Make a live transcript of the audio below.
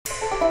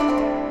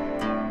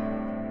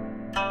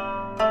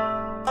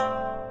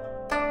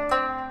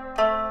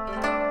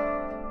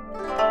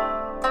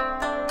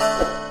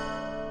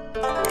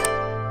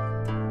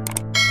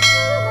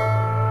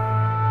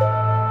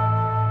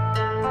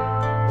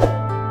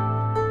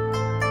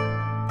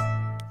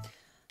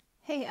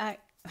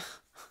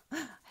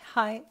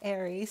Hi,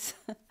 Aries.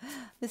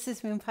 This is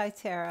Moonpie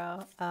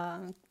Tarot.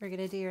 We're going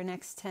to do your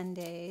next 10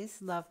 days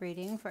love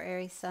reading for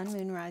Aries, Sun,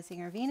 Moon,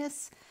 Rising, or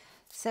Venus.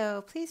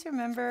 So please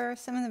remember,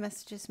 some of the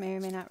messages may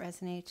or may not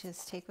resonate.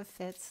 Just take what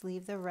fits,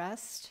 leave the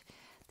rest.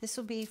 This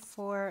will be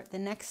for the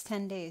next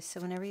 10 days.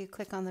 So whenever you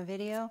click on the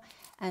video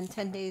and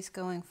 10 days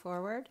going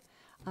forward.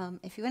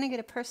 If you want to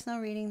get a personal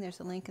reading, there's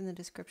a link in the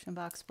description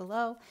box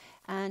below.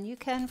 And you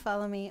can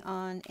follow me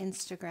on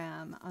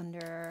Instagram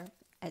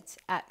it's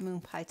at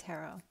Moonpie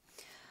Tarot.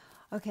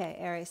 Okay,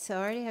 Aries, so I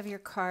already have your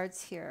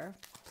cards here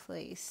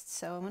placed.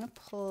 So I'm going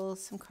to pull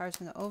some cards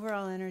from the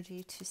overall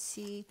energy to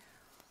see.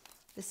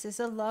 This is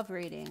a love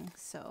reading.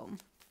 So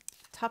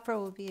top row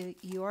will be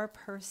your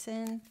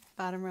person.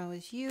 Bottom row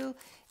is you.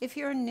 If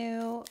you're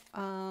new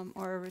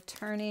or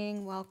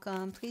returning,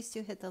 welcome. Please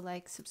do hit the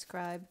like,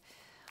 subscribe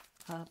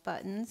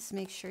buttons.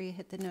 Make sure you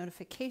hit the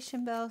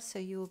notification bell so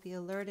you will be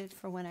alerted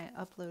for when I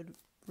upload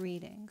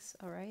readings.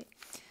 All right.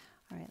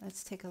 All right,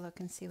 let's take a look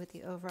and see what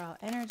the overall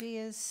energy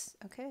is.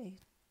 Okay.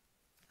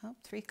 Oh,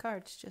 3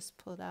 cards just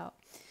pulled out.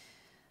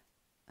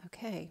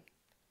 Okay.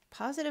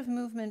 Positive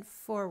movement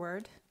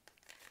forward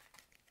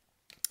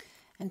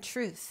and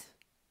truth.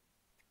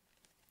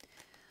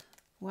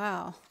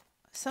 Wow.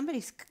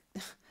 Somebody's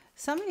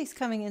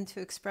coming in to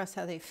express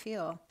how they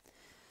feel.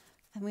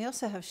 And we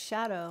also have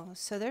shadow.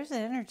 So there's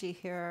an energy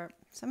here.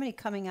 Somebody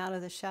coming out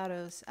of the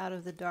shadows, out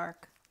of the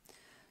dark,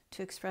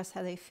 to express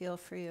how they feel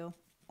for you.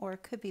 Or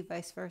it could be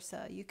vice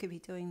versa. You could be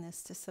doing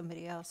this to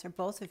somebody else, or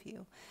both of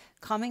you,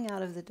 coming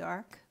out of the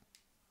dark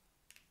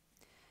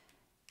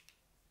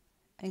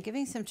and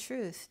giving some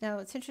truth. Now,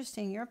 it's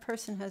interesting. Your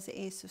person has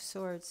the Ace of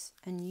Swords,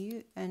 and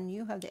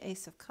you have the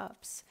Ace of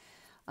Cups.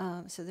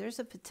 So there's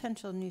a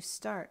potential new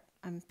start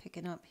I'm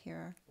picking up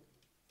here.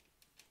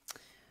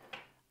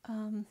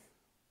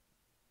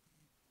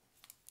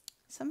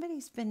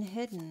 Somebody's been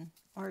hidden,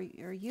 or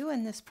you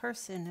and this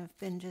person have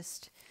been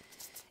just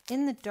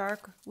in the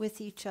dark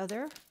with each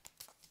other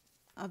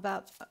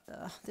about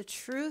the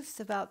truth,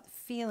 about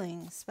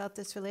feelings, about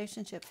this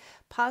relationship.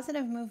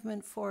 Positive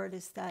movement forward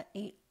is that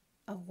 8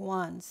 of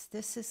Wands.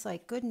 This is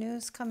like good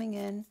news coming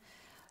in,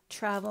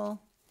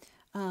 travel,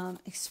 someone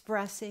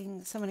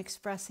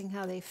expressing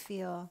how they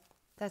feel.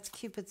 That's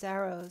Cupid's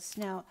arrows.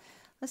 Now,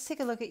 let's take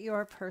a look at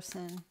your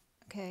person.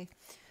 Okay,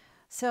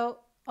 so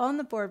on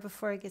the board,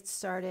 before I get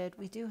started,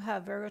 we do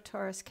have Virgo,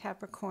 Taurus,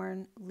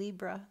 Capricorn,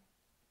 Libra.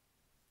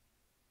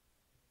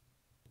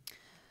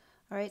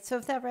 All right, so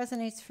if that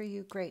resonates for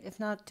you, great. If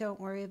not, don't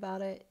worry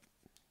about it.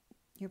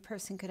 Your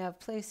person could have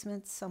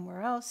placements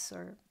somewhere else,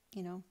 or,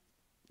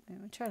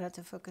 try not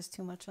to focus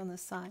too much on the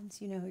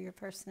signs. You know who your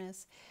person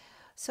is.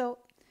 So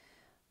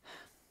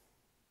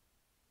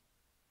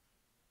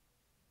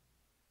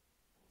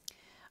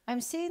I'm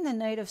seeing the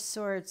Knight of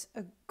Swords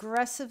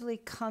aggressively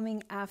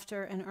coming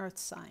after an earth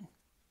sign.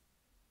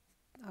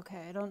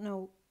 Okay, I don't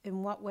know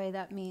in what way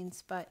that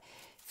means, but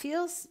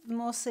feels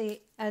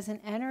mostly as an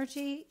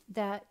energy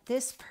that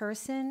this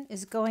person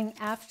is going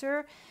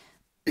after,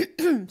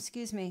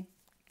 excuse me,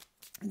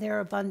 their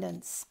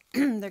abundance.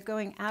 They're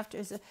going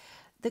after.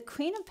 The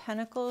Queen of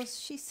Pentacles,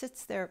 she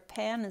sits there.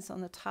 Pan is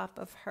on the top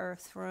of her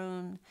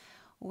throne,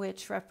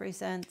 which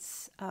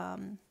represents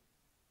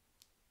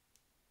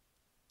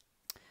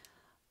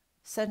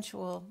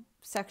sensual,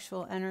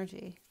 sexual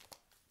energy.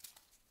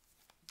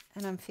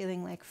 And I'm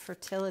feeling like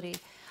fertility.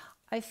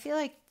 I feel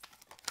like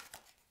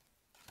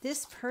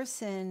this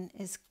person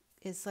is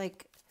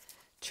like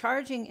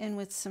charging in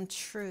with some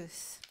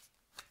truth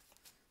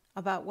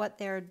about what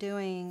they're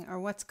doing or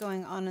what's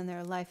going on in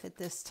their life at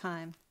this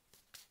time.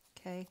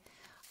 Okay,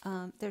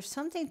 there's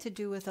something to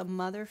do with a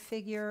mother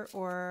figure,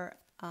 or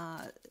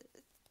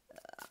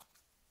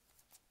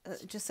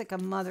just like a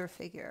mother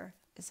figure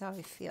is how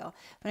I feel.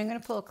 But I'm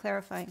going to pull a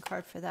clarifying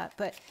card for that.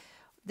 But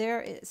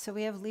so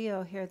we have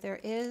Leo here.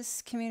 There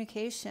is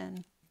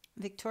communication,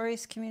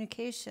 victorious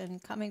communication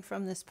coming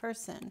from this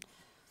person.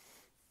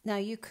 Now,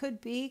 you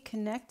could be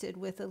connected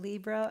with a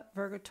Libra,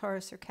 Virgo,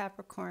 Taurus, or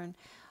Capricorn.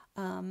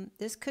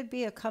 This could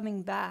be a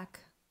coming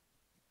back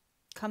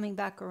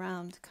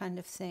around kind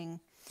of thing.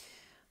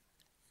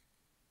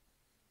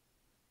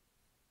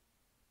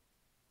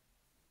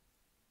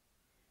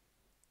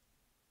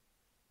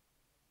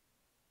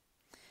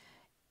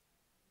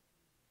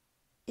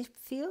 It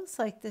feels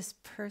like this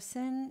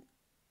person,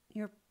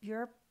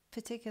 your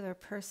particular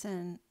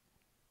person,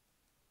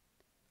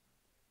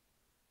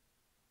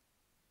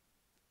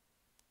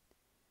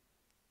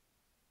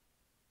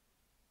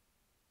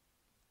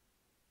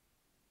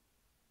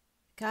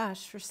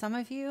 gosh, for some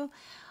of you,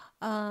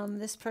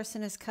 this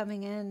person is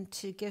coming in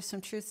to give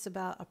some truths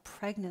about a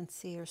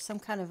pregnancy or some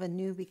kind of a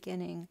new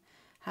beginning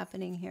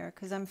happening here,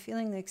 because I'm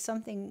feeling like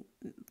something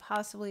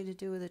possibly to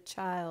do with a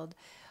child.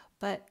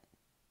 But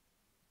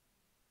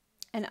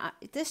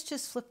this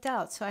just flipped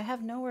out, so I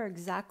have nowhere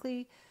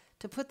exactly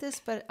to put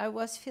this, but I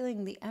was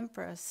feeling the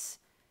Empress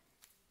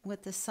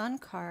with the Sun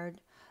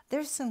card.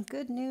 There's some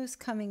good news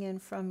coming in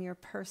from your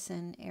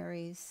person,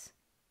 Aries.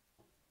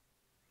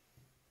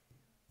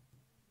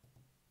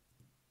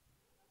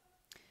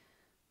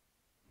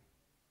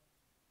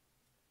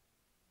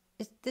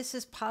 this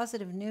is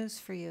positive news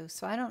for you.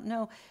 So I don't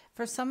know.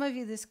 For some of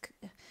you, this,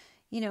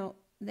 you know,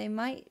 they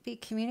might be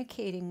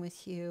communicating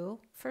with you,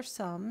 for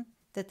some,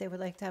 that they would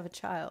like to have a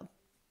child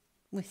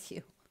with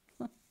you.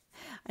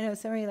 I know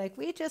some of you are like,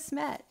 we just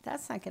met.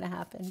 That's not going to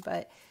happen.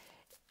 But,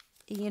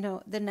 you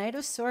know, the Knight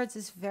of Swords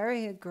is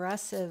very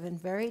aggressive and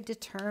very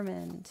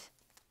determined.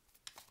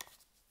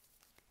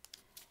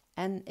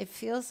 And it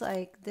feels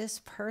like this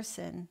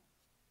person,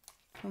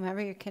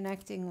 whomever you're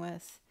connecting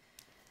with,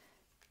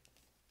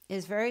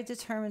 is very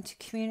determined to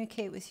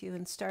communicate with you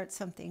and start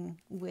something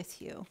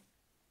with you.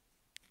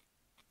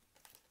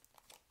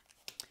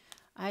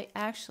 I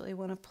actually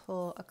want to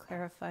pull a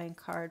clarifying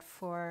card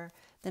for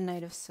the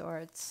Knight of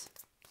Swords.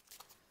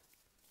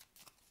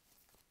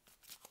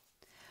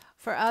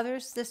 For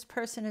others, this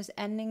person is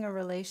ending a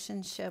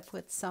relationship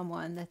with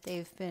someone that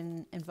they've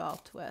been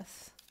involved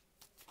with.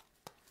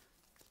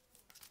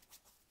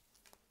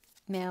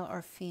 Male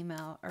or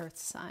female, earth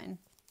sign.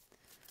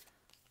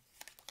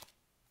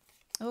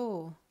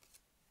 Oh,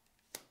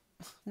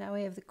 now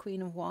we have the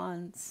Queen of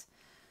Wands.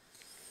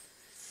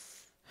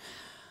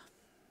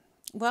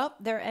 Well,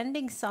 they're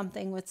ending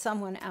something with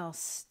someone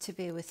else to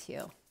be with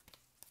you.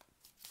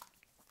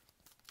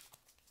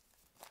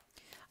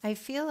 I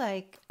feel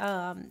like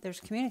there's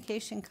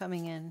communication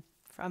coming in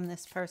from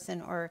this person,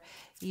 or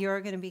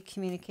you're going to be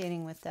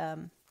communicating with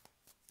them.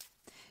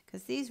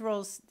 Because these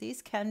roles,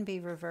 these can be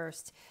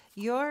reversed.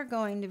 You're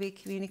going to be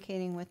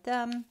communicating with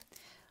them.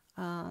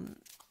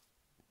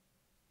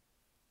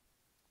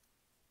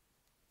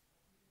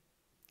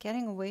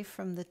 Getting away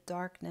from the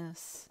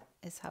darkness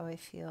is how I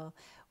feel.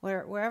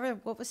 Wherever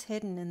what was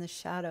hidden in the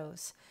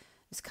shadows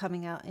is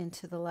coming out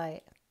into the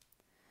light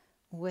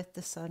with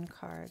the Sun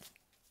card.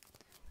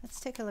 Let's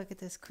take a look at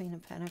this Queen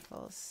of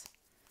Pentacles.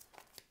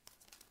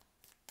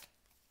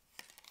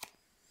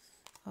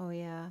 Oh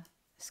yeah,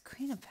 this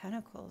Queen of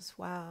Pentacles,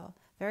 wow.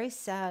 Very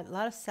sad, a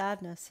lot of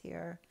sadness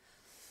here.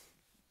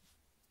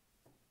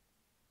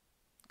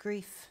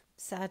 Grief,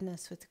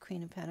 sadness with the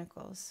Queen of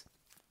Pentacles.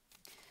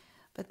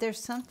 But there's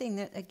something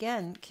that,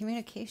 again,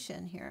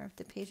 communication here,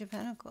 the Page of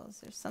Pentacles.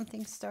 There's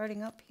something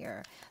starting up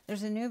here.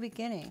 There's a new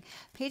beginning.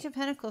 Page of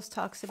Pentacles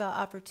talks about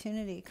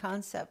opportunity,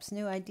 concepts,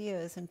 new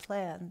ideas, and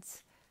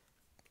plans.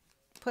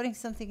 Putting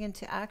something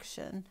into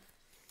action.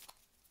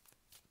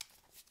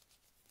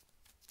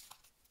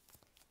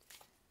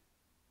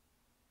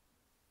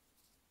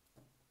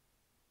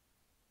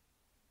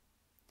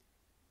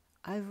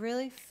 I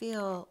really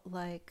feel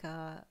like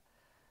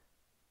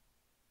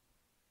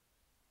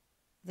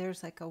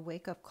there's like a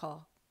wake-up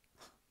call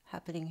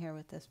happening here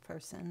with this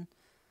person.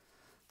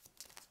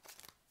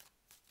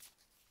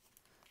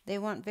 They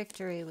want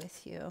victory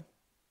with you.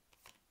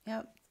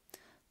 Yep.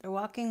 They're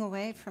walking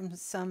away from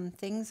some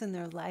things in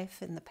their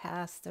life in the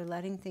past. They're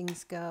letting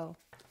things go.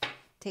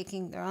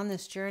 They're on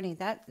this journey.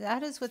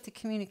 That is what the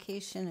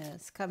communication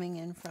is coming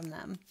in from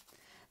them.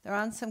 They're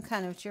on some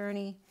kind of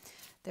journey.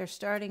 They're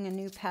starting a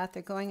new path.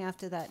 They're going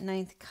after that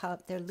 9th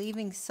cup. They're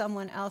leaving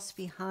someone else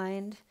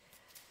behind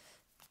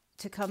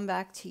to come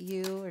back to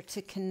you or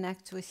to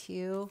connect with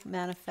you,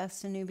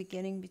 manifest a new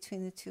beginning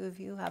between the two of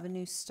you, have a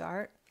new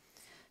start.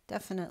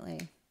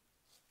 Definitely.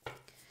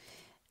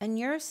 And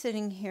you're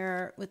sitting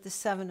here with the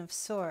 7 of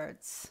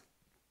Swords,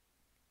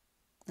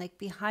 like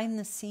behind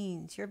the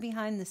scenes. You're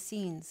behind the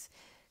scenes,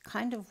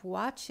 kind of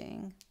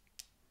watching.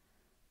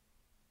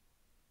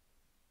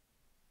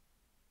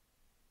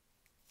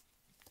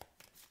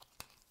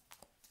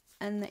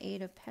 And the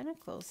 8 of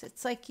Pentacles.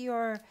 It's like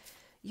you're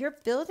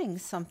building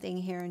something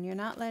here and you're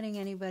not letting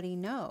anybody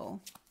know.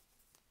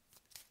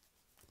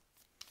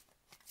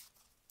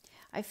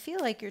 I feel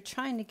like you're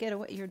trying to get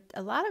away.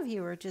 A lot of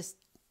you are just,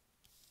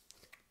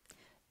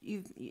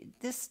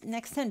 this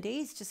next 10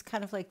 days just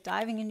kind of like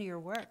diving into your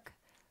work,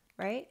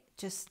 right?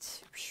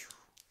 Just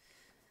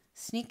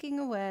sneaking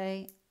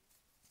away,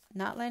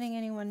 not letting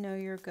anyone know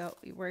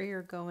where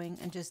you're going,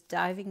 and just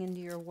diving into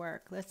your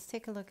work. Let's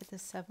take a look at the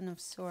 7 of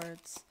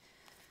Swords.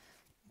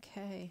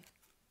 Okay.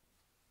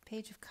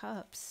 Page of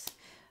Cups.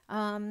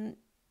 Some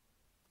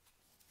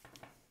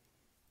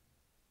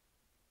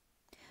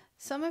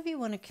of you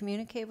want to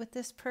communicate with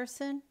this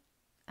person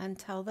and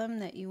tell them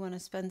that you want to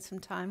spend some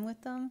time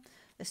with them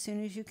as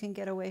soon as you can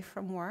get away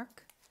from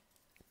work.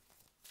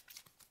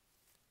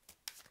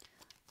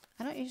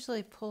 I don't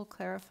usually pull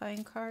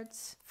clarifying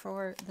cards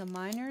for the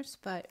minors,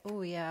 but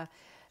oh yeah,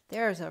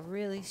 there's a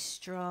really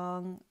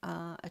strong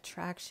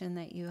attraction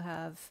that you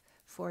have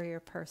for your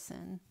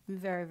person.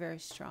 Very, very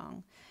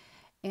strong.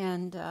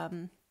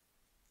 And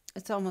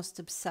it's almost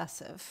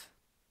obsessive.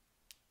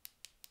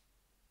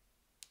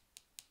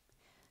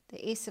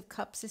 The Ace of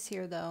Cups is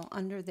here, though,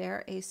 under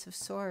their Ace of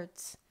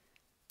Swords.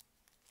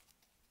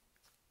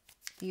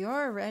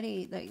 You're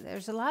already, like,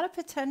 there's a lot of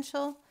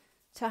potential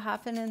to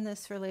happen in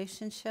this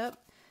relationship.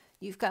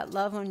 You've got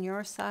love on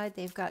your side.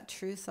 They've got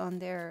truth on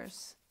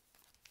theirs.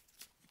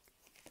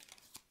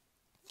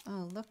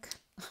 Oh, look.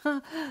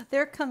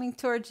 They're coming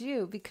towards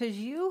you because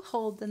you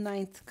hold the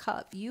 9th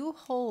cup. You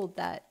hold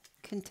that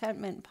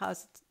contentment,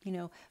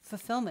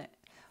 fulfillment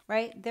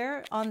right?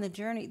 They're on the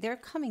journey. They're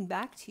coming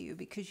back to you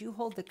because you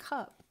hold the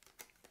cup.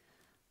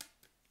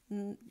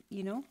 You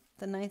know,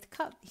 the ninth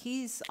cup.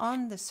 He's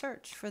on the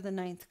search for the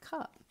ninth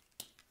cup,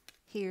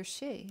 he or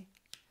she.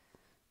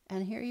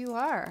 And here you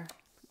are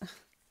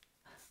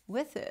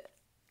with it.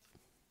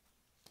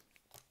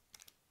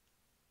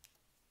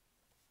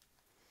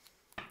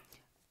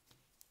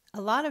 A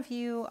lot of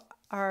you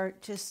are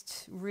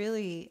just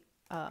really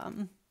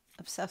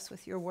obsessed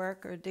with your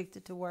work or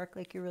addicted to work,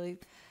 like you're really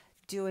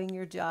doing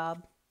your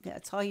job. Yeah,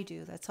 that's all you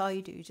do. That's all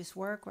you do. You just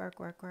work, work,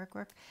 work, work,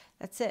 work.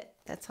 That's it.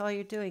 That's all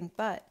you're doing.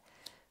 But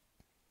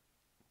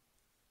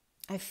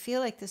I feel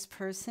like this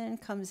person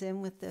comes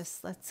in with this,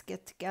 let's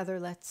get together,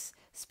 let's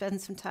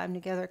spend some time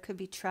together. It could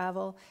be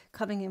travel,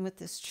 coming in with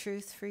this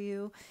truth for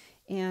you.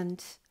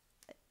 And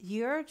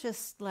you're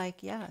just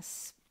like,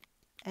 yes.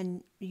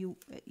 And you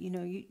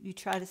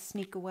try to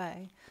sneak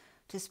away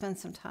to spend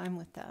some time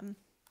with them.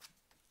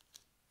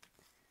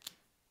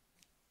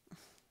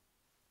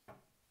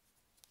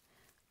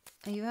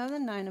 And you have the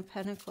Nine of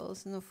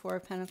Pentacles and the Four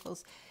of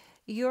Pentacles.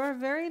 You're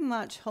very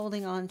much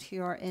holding on to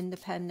your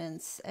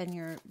independence and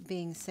your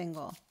being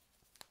single.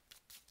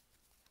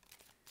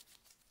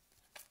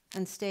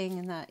 And staying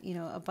in that,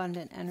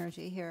 abundant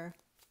energy here.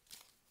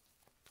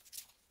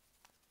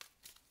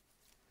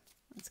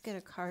 Let's get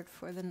a card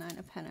for the Nine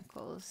of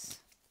Pentacles.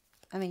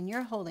 I mean,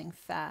 you're holding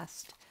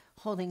fast,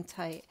 holding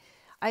tight.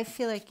 I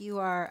feel like you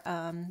are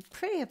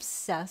pretty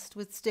obsessed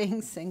with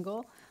staying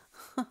single.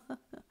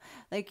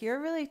 Like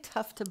you're really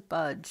tough to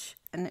budge.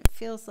 And it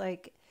feels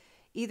like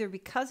either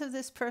because of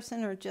this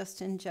person or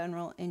just in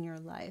general in your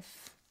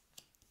life.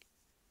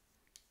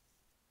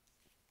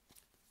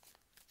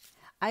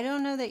 I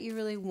don't know that you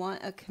really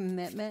want a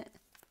commitment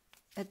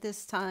at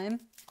this time.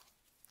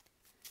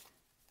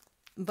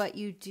 But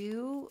you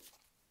do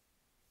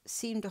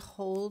seem to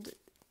hold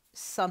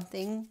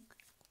something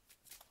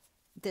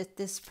that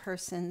this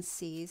person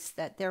sees,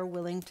 that they're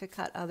willing to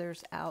cut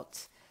others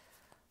out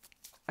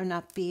or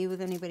not be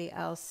with anybody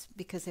else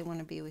because they want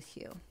to be with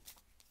you.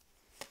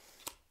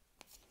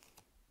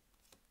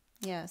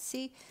 Yeah,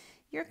 see,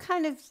 you're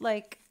kind of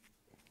like,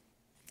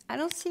 I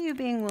don't see you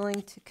being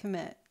willing to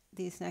commit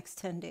these next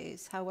 10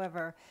 days.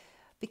 However,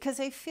 because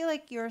I feel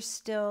like you're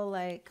still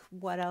like,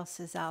 what else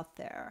is out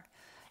there?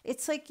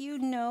 It's like,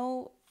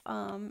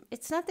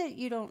 it's not that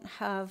you don't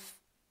have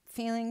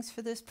feelings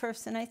for this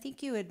person. I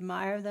think you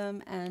admire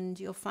them and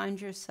you'll find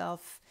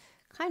yourself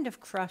kind of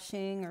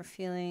crushing or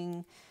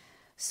feeling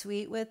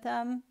sweet with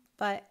them.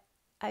 But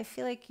I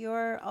feel like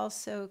you're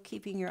also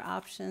keeping your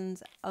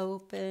options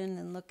open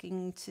and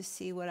looking to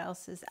see what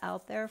else is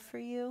out there for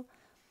you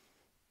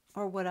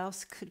or what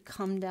else could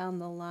come down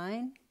the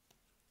line.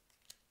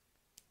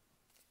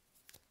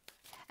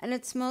 And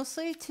it's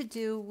mostly to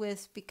do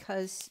with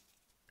because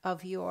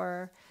of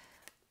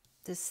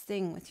this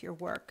thing with your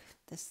work,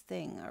 this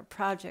thing or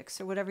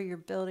projects or whatever you're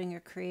building or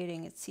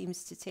creating. It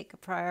seems to take a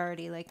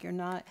priority, like you're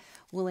not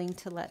willing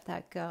to let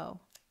that go.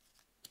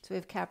 So we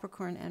have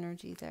Capricorn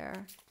energy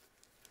there.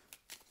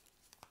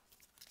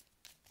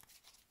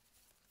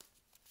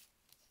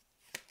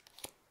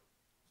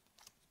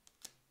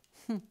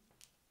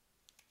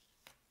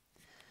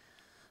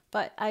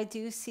 But I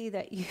do see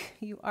that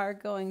you are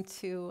going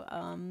to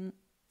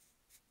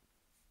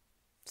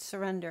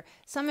surrender.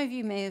 Some of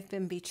you may have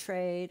been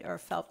betrayed or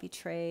felt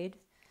betrayed.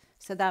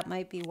 So that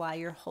might be why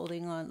you're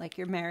holding on, like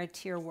you're married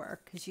to your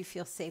work because you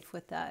feel safe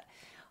with that.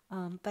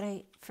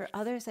 But for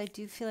others, I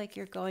do feel like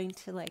you're going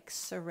to like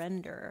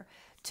surrender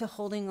to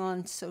holding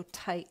on so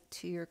tight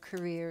to your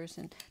careers.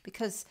 And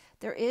because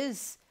there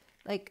is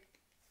like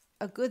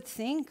a good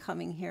thing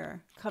coming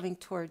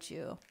towards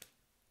you.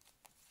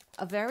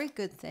 A very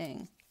good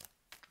thing.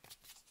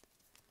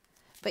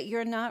 But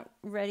you're not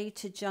ready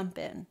to jump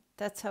in.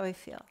 That's how I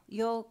feel.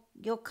 You'll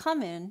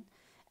come in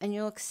and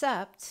you'll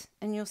accept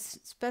and you'll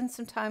spend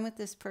some time with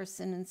this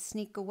person and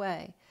sneak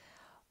away.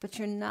 But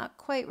you're not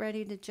quite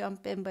ready to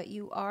jump in, but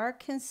you are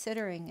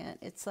considering it.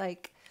 It's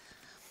like,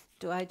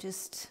 do I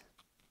just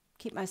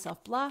keep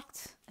myself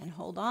blocked and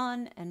hold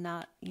on and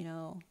not,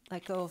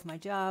 let go of my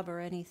job or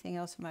anything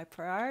else of my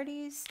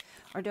priorities?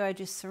 Or do I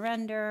just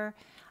surrender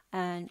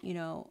and,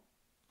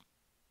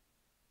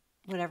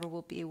 whatever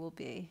will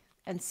be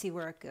and see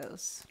where it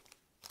goes?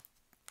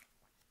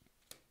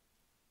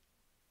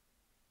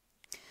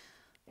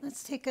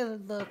 Let's take a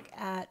look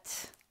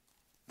at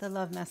the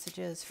love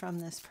messages from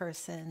this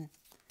person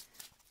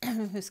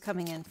who's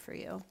coming in for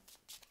you.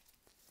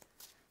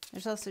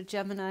 There's also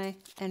Gemini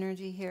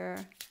energy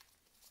here.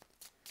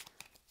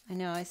 I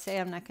know I say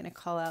I'm not going to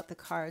call out the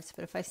cards,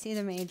 but if I see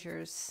the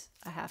majors,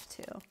 I have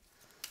to.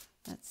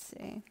 Let's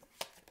see.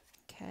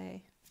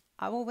 Okay.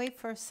 I will wait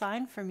for a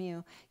sign from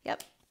you.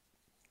 Yep.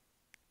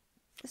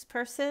 This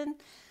person,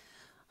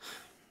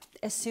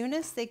 as soon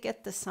as they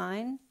get the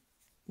sign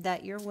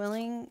that you're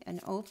willing and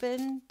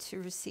open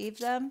to receive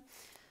them,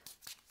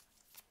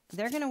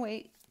 they're going to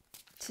wait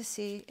to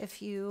see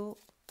if you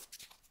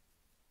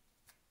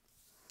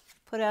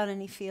put out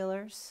any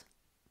feelers.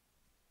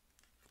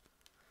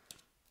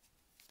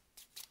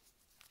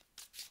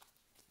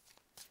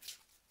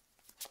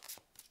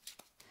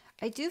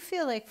 I do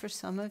feel like for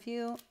some of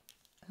you,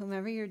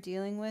 whomever you're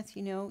dealing with,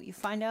 you know, you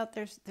find out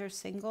they're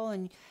single,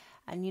 and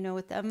you know,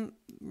 with them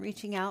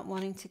reaching out,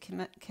 wanting to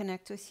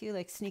connect with you,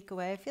 like sneak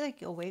away, I feel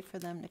like you'll wait for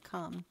them to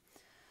come.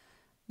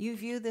 You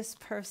view this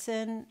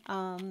person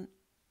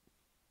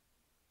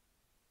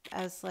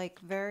as like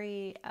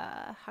very,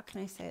 how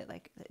can I say it?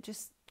 Like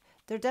just,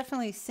 they're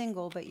definitely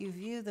single, but you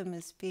view them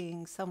as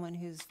being someone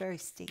who's very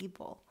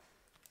stable,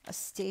 a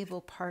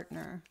stable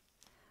partner.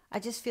 I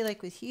just feel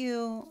like with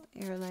you,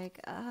 you're like,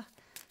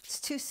 it's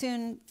too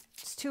soon.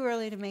 It's too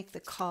early to make the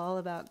call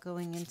about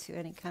going into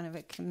any kind of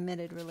a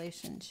committed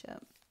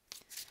relationship.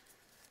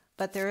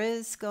 But there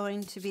is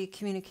going to be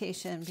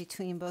communication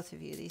between both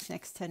of you these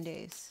next 10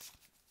 days.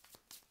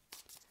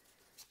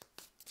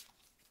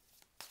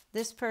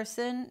 This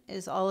person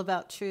is all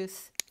about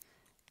truth,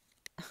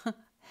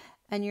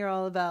 and you're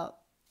all about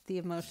the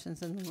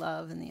emotions and the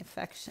love and the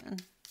affection.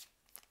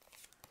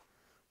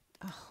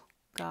 Oh,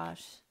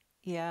 gosh.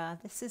 Yeah,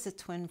 this is a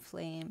twin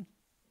flame,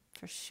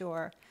 for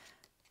sure.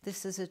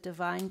 This is a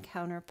divine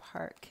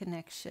counterpart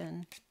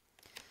connection.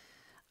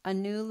 A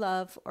new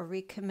love or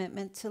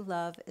recommitment to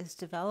love is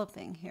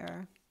developing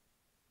here,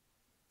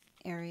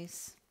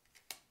 Aries.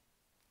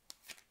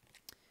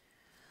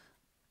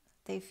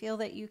 They feel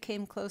that you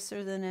came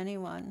closer than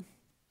anyone.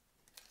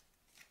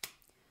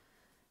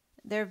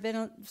 There have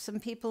been some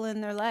people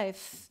in their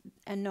life,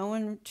 and no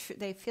one,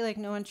 they feel like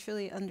no one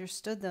truly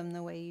understood them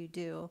the way you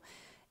do,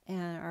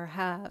 or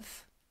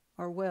have,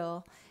 or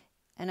will.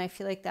 And I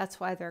feel like that's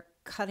why they're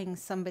cutting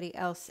somebody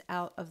else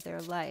out of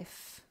their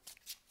life.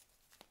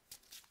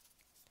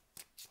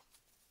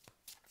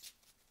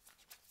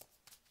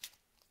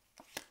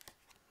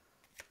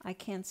 I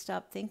can't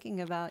stop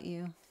thinking about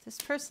you. This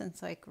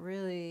person's like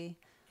really...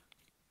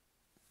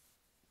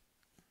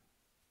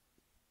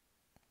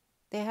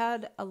 They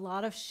had a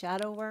lot of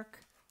shadow work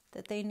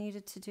that they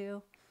needed to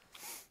do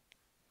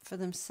for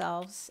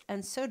themselves,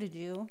 and so did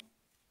you.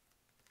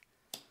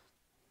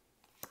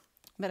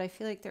 But I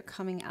feel like they're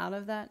coming out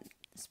of that.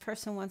 This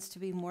person wants to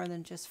be more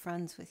than just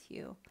friends with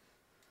you.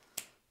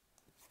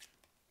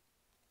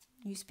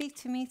 You speak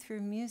to me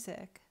through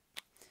music.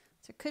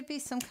 There could be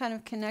some kind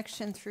of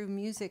connection through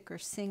music or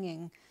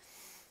singing.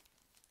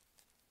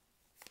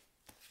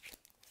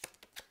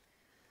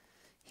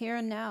 Here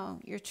and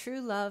now, your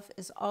true love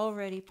is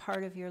already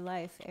part of your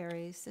life,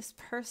 Aries. This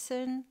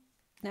person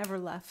never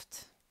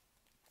left.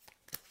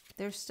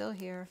 They're still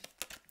here.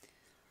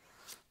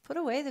 Put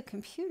away the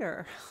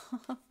computer.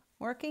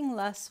 Working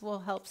less will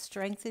help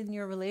strengthen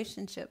your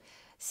relationship.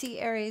 See,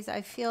 Aries,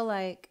 I feel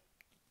like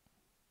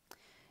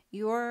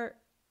you're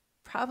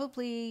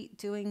probably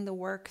doing the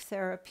work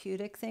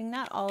therapeutic thing,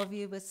 not all of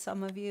you, but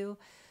some of you,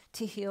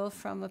 to heal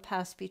from a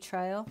past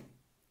betrayal.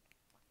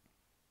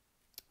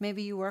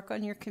 Maybe you work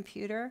on your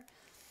computer,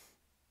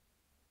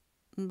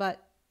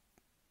 but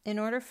in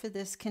order for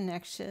this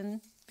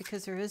connection,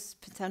 because there is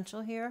potential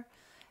here,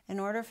 in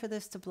order for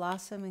this to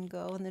blossom and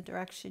go in the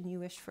direction you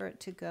wish for it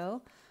to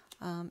go,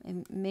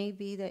 it may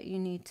be that you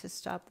need to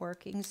stop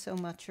working so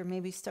much, or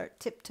maybe start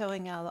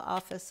tiptoeing out of the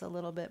office a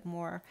little bit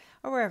more,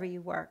 or wherever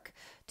you work,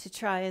 to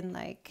try and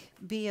like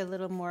be a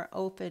little more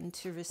open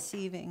to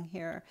receiving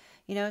here.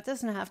 You know, it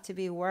doesn't have to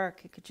be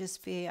work. It could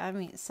just be, I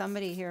mean,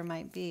 somebody here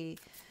might be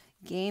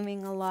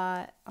gaming a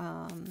lot,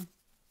 or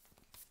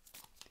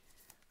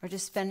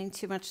just spending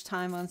too much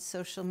time on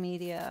social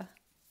media.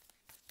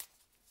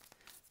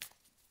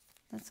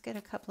 Let's get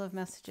a couple of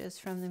messages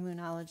from the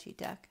Moonology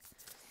deck.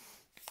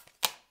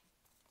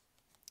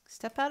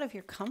 Step out of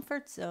your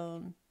comfort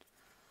zone.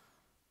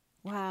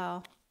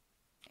 Wow.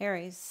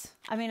 Aries.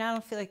 I mean, I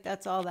don't feel like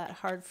that's all that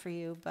hard for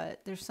you,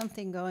 but there's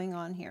something going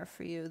on here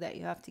for you that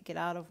you have to get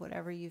out of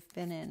whatever you've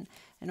been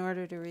in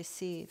order to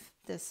receive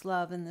this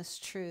love and this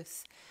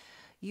truth.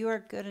 You are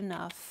good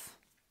enough.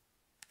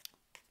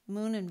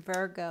 Moon in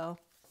Virgo.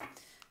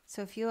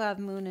 So if you have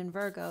Moon in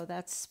Virgo,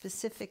 that's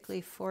specifically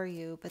for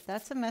you. But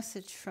that's a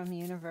message from the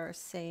universe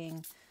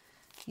saying,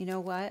 you know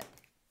what?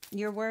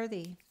 You're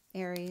worthy,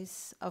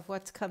 Aries, of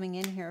what's coming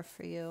in here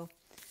for you.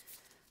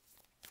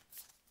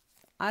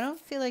 I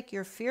don't feel like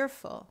you're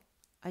fearful.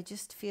 I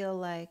just feel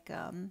like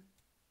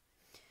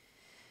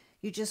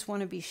you just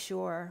want to be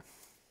sure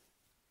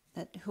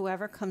that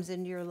whoever comes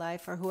into your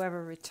life or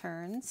whoever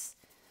returns,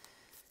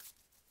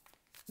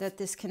 that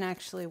this can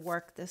actually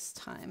work this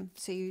time.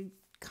 So you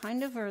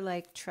kind of are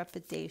like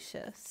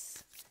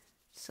trepidatious,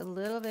 just a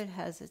little bit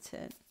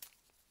hesitant.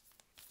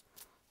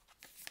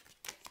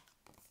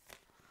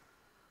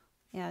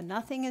 Yeah,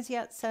 nothing is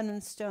yet set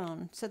in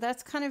stone. So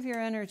that's kind of your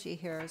energy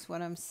here is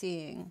what I'm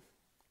seeing.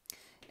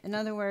 In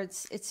other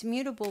words, it's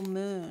mutable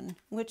moon,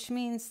 which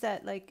means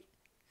that like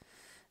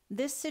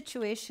this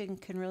situation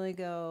can really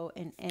go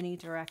in any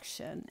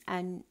direction.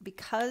 And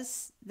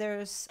because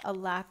there's a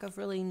lack of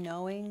really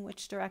knowing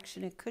which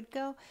direction it could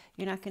go,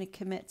 you're not going to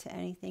commit to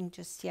anything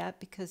just yet,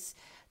 because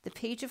the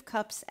Page of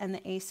Cups and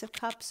the Ace of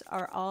Cups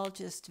are all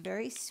just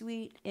very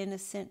sweet,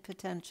 innocent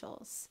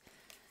potentials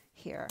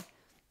here.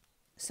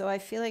 So I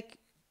feel like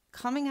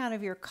coming out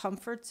of your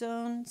comfort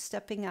zone,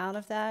 stepping out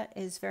of that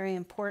is very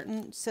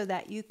important so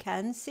that you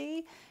can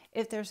see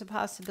if there's a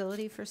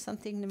possibility for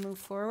something to move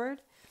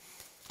forward.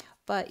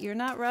 But you're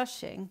not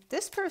rushing.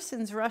 This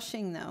person's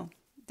rushing though.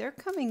 They're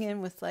coming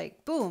in with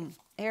like, boom,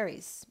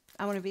 Aries,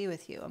 I want to be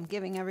with you. I'm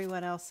giving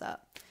everyone else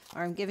up,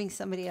 or I'm giving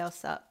somebody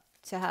else up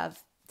to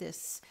have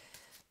this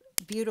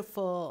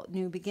beautiful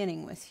new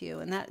beginning with you.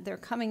 And that they're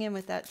coming in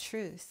with that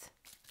truth.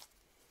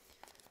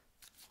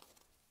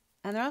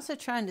 And they're also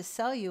trying to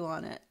sell you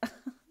on it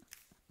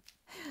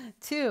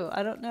too.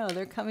 I don't know.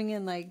 They're coming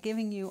in like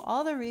giving you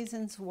all the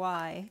reasons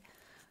why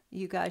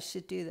you guys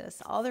should do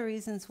this, all the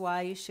reasons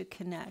why you should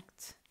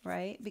connect,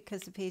 right?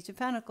 Because the Page of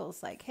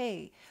Pentacles, like,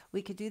 hey,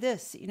 we could do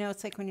this. You know,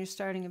 it's like when you're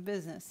starting a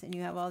business and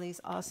you have all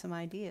these awesome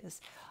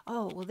ideas.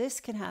 Oh, well,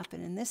 this can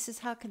happen, and this is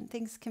how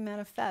things can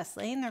manifest.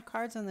 Laying their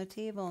cards on the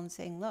table and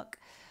saying, look,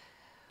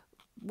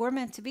 we're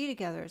meant to be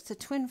together. It's a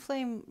twin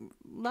flame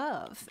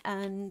love.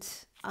 And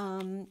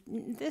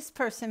this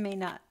person may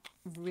not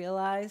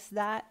realize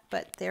that,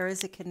 but there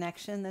is a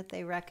connection that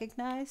they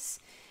recognize.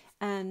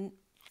 And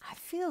I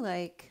feel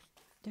like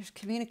there's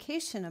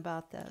communication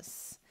about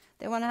this.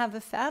 They want to have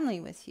a family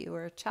with you,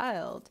 or a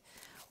child,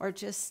 or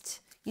just,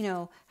 you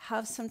know,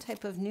 have some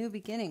type of new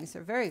beginnings.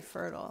 They're very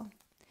fertile.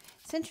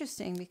 It's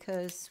interesting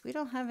because we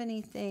don't have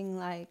anything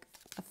like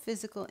a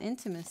physical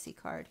intimacy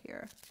card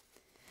here.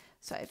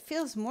 So it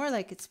feels more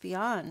like it's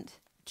beyond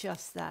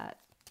just that.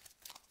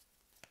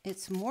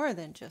 It's more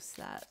than just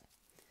that.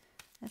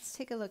 Let's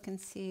take a look and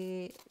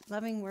see.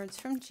 Loving words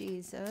from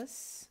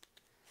Jesus.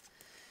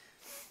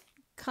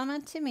 Come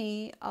unto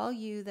me, all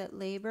you that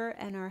labor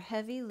and are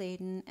heavy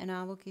laden, and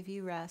I will give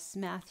you rest.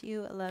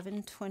 Matthew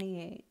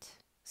 11:28.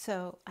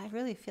 So I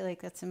really feel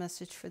like that's a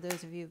message for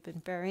those of you who've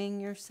been burying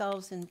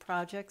yourselves in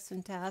projects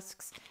and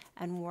tasks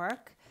and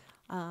work.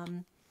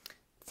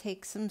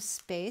 Take some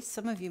space.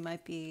 Some of you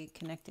might be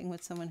connecting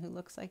with someone who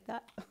looks like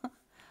that.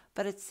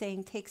 But it's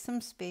saying take some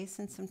space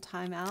and some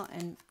time out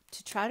and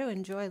to try to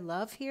enjoy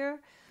love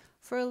here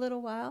for a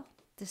little while.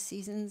 The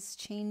season's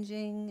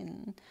changing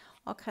and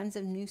all kinds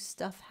of new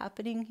stuff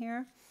happening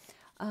here.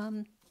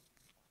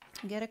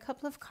 Get a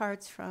couple of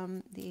cards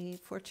from the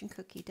fortune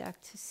cookie deck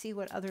to see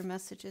what other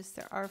messages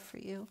there are for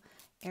you,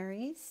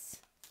 Aries.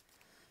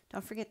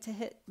 Don't forget to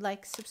hit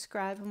like,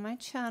 subscribe on my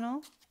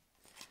channel.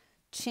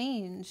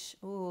 Change.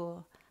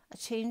 Ooh, a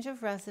change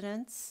of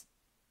residence,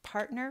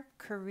 partner,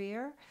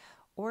 career,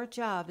 or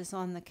job is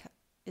on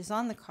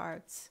the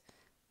cards.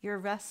 You're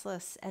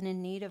restless and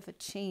in need of a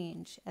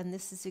change, and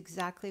this is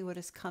exactly what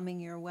is coming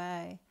your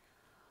way.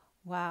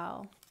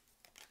 Wow.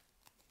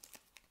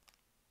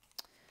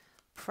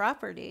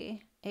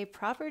 Property. A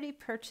property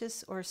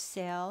purchase or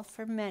sale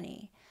for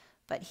many,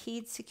 but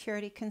heed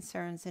security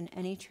concerns in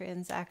any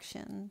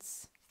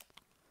transactions.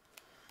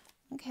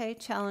 Okay,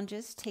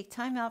 challenges. Take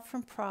time out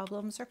from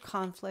problems or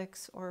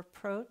conflicts, or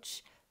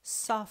approach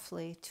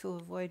softly to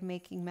avoid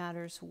making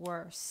matters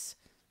worse.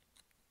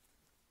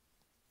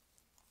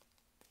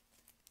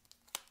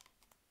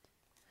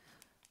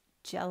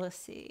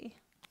 Jealousy.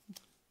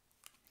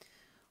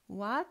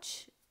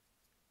 Watch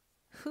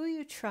who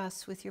you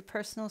trust with your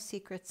personal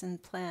secrets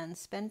and plans.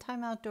 Spend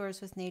time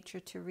outdoors with nature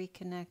to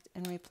reconnect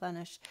and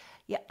replenish.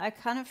 Yeah, I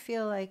kind of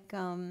feel like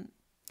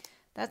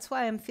that's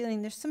why I'm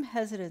feeling there's some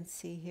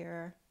hesitancy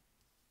here.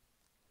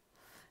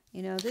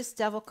 You know, this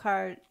devil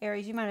card,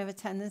 Aries, you might have a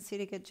tendency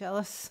to get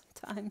jealous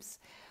sometimes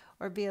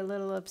or be a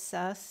little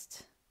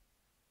obsessed.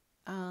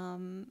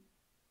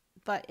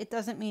 But it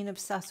doesn't mean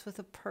obsessed with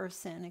a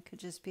person. It could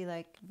just be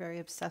like very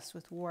obsessed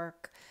with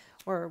work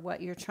or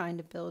what you're trying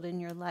to build in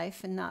your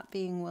life and not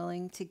being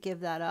willing to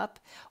give that up.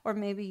 Or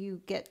maybe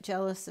you get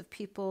jealous of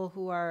people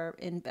who are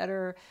in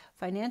better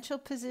financial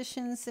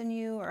positions than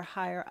you or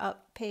higher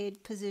up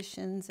paid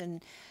positions,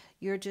 and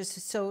you're just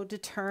so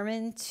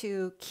determined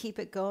to keep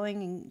it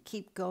going and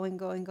keep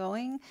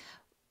going.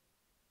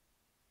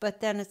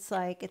 But then it's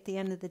like at the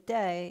end of the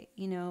day,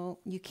 you know,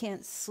 you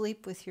can't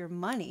sleep with your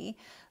money.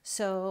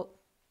 So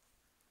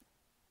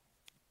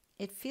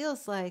it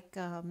feels like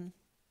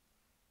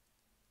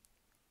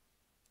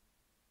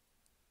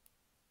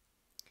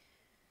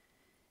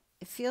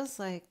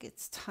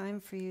it's time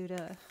for you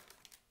to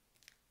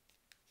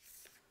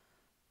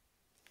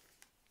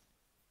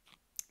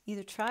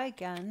either try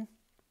again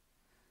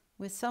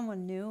with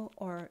someone new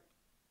or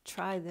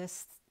try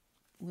this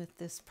with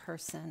this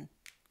person.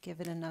 Give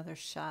it another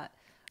shot.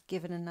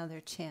 Give it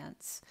another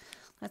chance.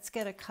 Let's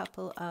get a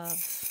couple of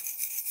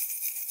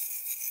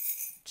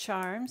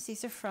charms.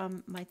 These are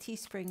from my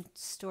Teespring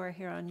store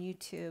here on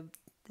YouTube.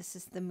 This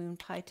is the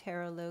Moonpie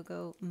Tarot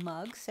logo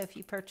mug. So if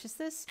you purchase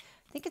this,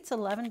 I think it's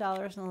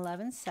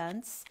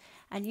 $11.11.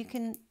 And you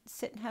can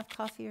sit and have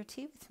coffee or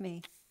tea with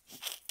me.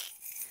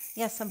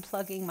 Yes, I'm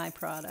plugging my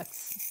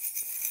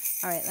products.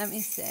 All right, let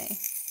me see.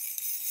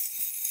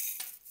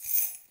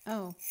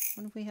 Oh,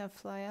 what do we have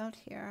fly out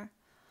here?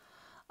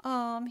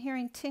 Oh, I'm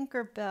hearing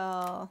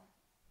Tinkerbell.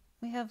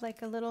 We have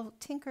like a little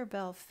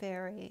Tinkerbell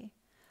fairy.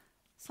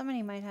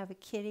 Somebody might have a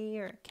kitty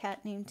or a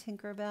cat named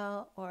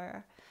Tinkerbell,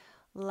 or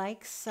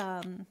likes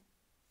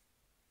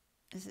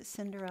is it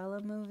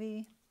Cinderella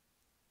movie?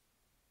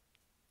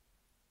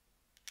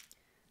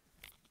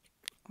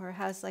 Or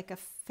has like a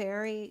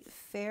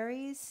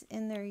fairies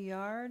in their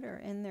yard or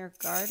in their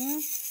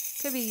garden.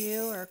 Could be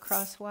you or a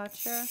cross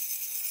watcher.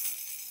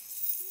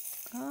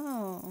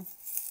 Oh,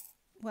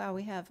 wow,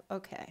 we have,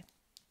 okay.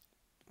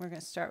 We're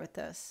going to start with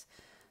this.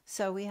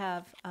 So we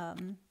have,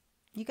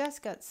 you guys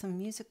got some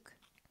music,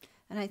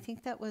 and I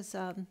think that was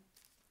there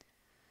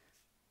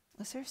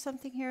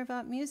something here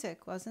about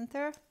music, wasn't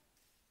there?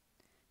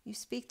 You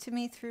speak to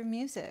me through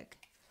music.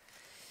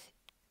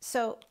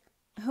 So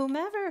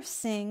whomever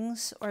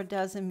sings or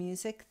does a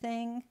music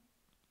thing,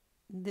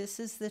 this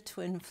is the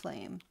twin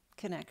flame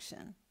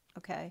connection,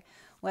 okay?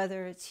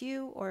 Whether it's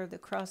you or the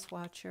cross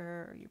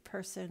watcher or your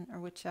person or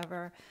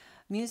whichever,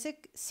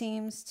 music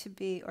seems to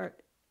be or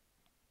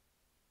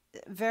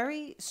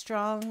very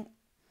strong.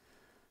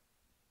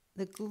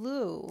 The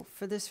glue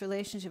for this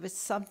relationship is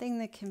something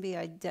that can be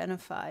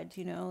identified.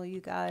 You know, you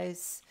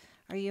guys,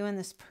 are you and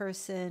this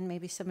person,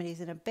 maybe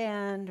somebody's in a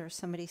band or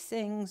somebody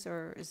sings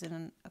or is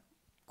in a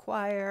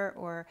choir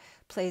or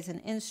plays an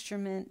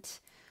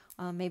instrument.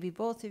 Maybe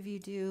both of you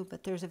do,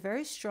 but there's a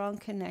very strong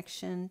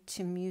connection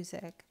to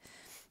music.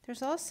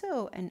 There's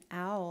also an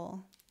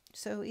owl.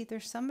 So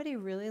either somebody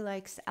really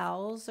likes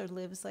owls or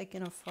lives like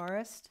in a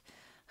forest,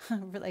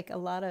 like a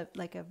lot of,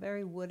 like a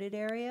very wooded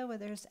area where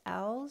there's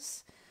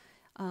owls.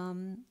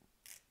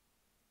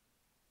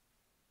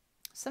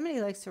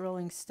 Somebody likes the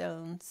Rolling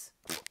Stones,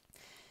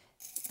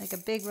 like a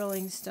big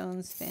Rolling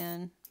Stones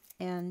fan.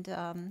 And,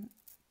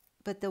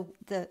 but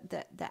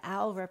the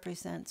owl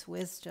represents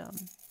wisdom,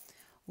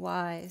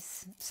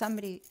 wise.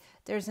 Somebody,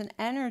 there's an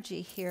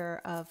energy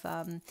here of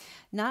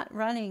not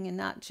running and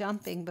not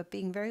jumping, but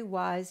being very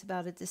wise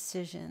about a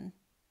decision.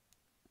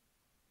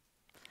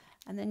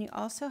 And then you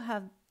also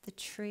have the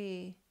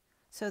tree.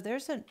 So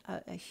there's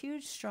a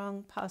huge,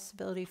 strong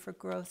possibility for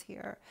growth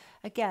here.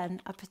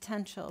 Again, a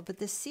potential. But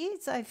the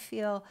seeds, I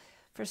feel,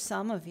 for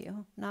some of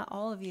you, not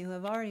all of you,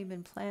 have already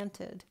been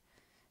planted.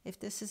 If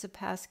this is a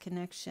past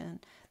connection,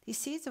 these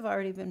seeds have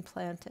already been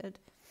planted.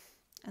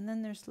 And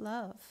then there's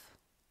love.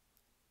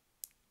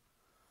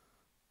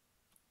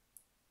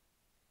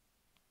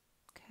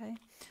 Okay.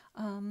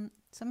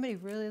 Somebody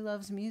really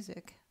loves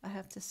music. I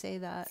have to say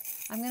that.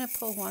 I'm going to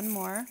pull one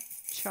more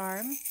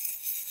charm.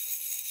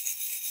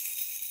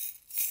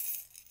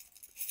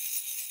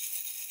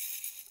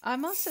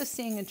 I'm also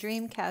seeing a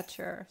dream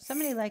catcher.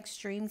 Somebody likes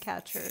dream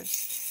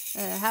catchers.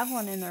 They have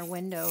one in their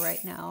window right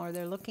now, or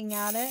they're looking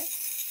at it.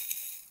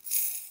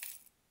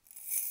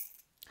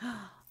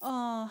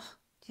 Oh,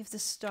 you have the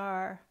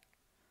star.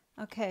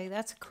 Okay,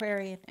 that's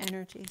Aquarian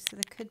energy. So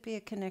there could be a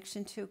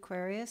connection to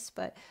Aquarius.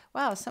 But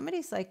wow,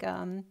 somebody's like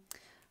a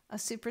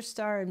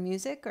superstar in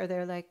music, or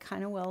they're like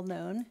kind of well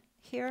known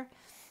here.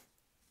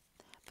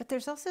 But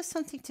there's also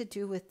something to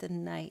do with the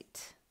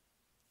night.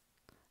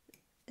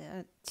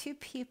 Two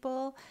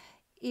people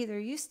either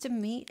used to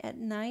meet at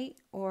night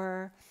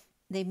or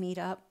they meet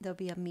up. There'll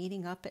be a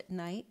meeting up at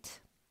night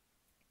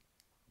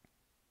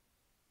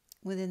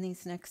within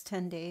these next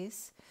 10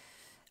 days.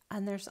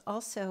 And there's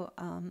also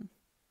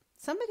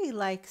somebody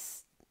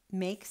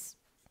makes,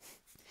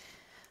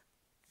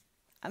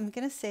 I'm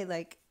going to say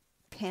like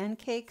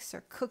pancakes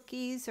or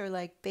cookies or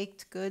like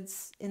baked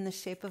goods in the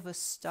shape of a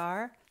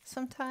star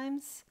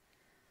sometimes.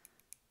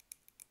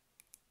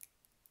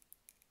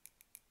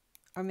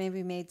 Or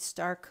maybe made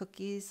star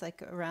cookies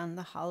like around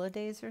the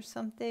holidays or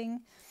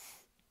something.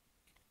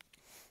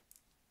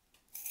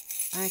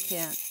 I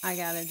can't. I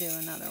got to do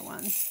another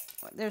one.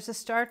 There's a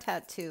star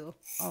tattoo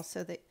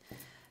also that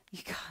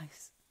you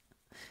guys.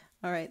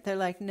 All right. They're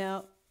like,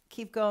 no,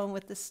 keep going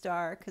with the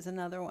star because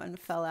another one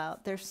fell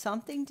out. There's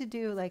something to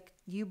do like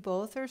you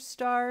both are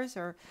stars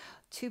or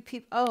two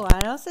people. Oh,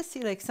 I also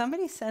see like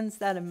somebody sends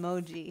that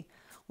emoji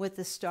with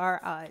the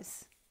star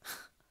eyes.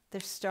 They're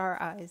star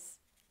eyes.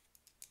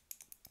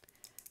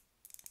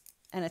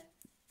 And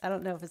I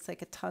don't know if it's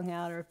like a tongue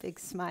out or a big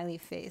smiley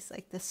face,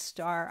 like the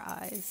star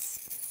eyes,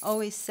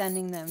 always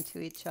sending them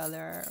to each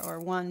other, or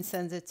one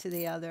sends it to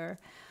the other.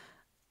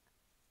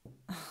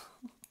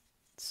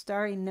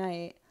 Starry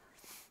night.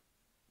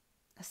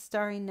 A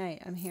starry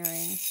night, I'm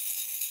hearing.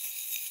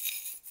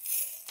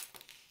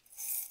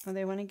 Oh,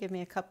 they want to give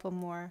me a couple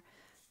more.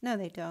 No,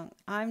 they don't.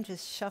 I'm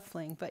just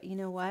shuffling. But you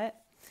know what?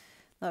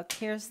 Look,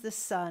 here's the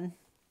sun.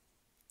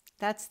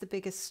 That's the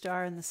biggest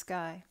star in the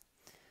sky.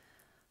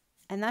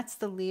 And that's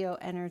the Leo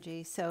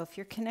energy. So if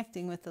you're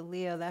connecting with the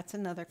Leo, that's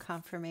another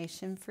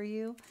confirmation for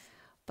you.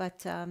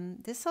 But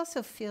this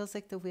also feels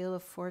like the Wheel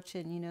of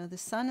Fortune, you know, the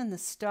sun and the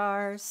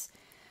stars,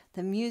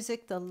 the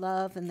music, the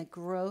love, and the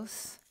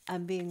growth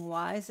and being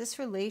wise. This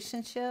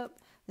relationship,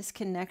 this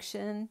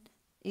connection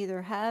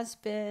either has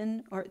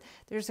been, or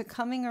there's a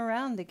coming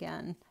around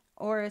again,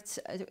 or it's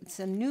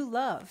a new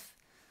love.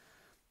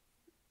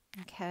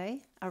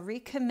 Okay, a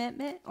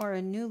recommitment or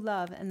a new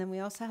love. And then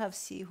we also have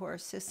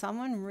seahorse. So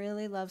someone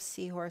really loves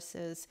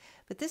seahorses,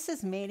 but this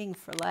is mating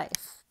for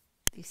life,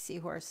 these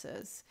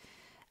seahorses.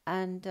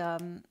 And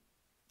I'm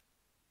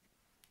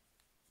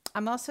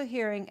also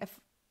hearing, if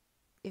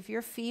if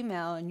you're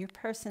female and your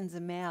person's a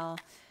male,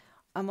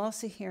 I'm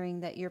also hearing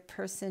that your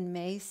person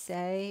may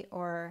say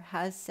or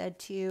has said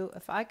to you,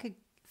 if I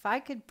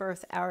could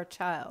birth our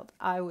child,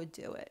 I would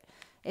do it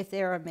if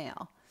they're a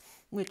male,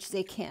 which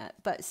they can't.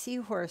 But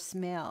seahorse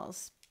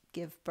males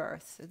give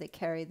birth, so they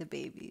carry the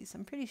babies.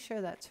 I'm pretty sure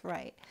that's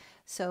right.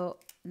 So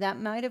that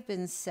might have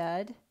been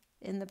said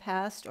in the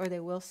past, or they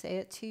will say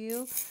it to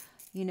you.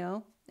 You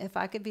know, if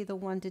I could be the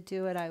one to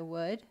do it, I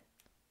would.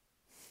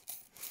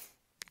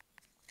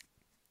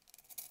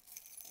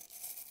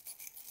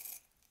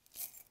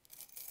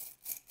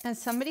 And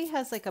somebody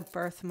has like a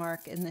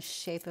birthmark in the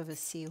shape of a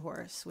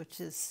seahorse, which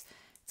is,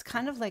 it's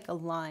kind of like a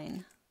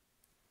line,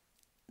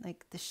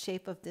 like the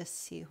shape of this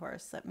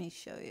seahorse. Let me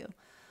show you.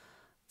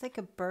 It's like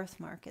a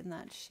birthmark in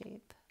that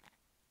shape,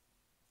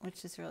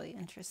 which is really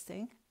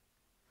interesting.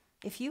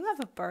 If you have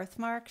a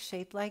birthmark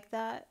shaped like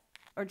that,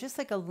 or just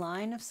like a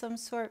line of some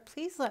sort,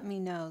 please let me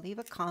know. Leave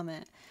a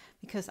comment,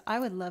 because I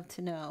would love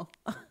to know,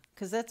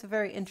 because that's a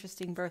very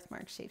interesting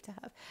birthmark shape to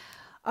have.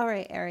 All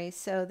right, Aries,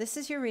 so this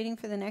is your reading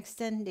for the next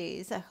 10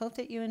 days. I hope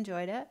that you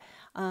enjoyed it.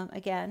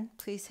 Again,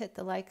 please hit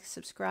the like,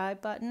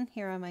 subscribe button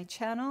here on my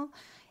channel.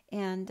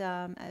 And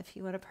if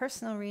you want a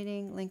personal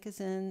reading, link is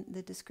in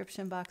the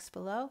description box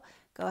below.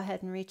 Go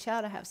ahead and reach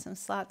out. I have some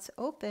slots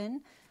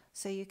open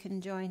so you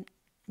can join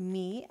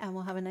me and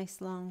we'll have a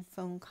nice long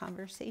phone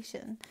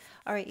conversation.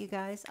 All right, you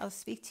guys, I'll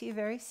speak to you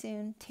very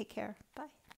soon. Take care. Bye.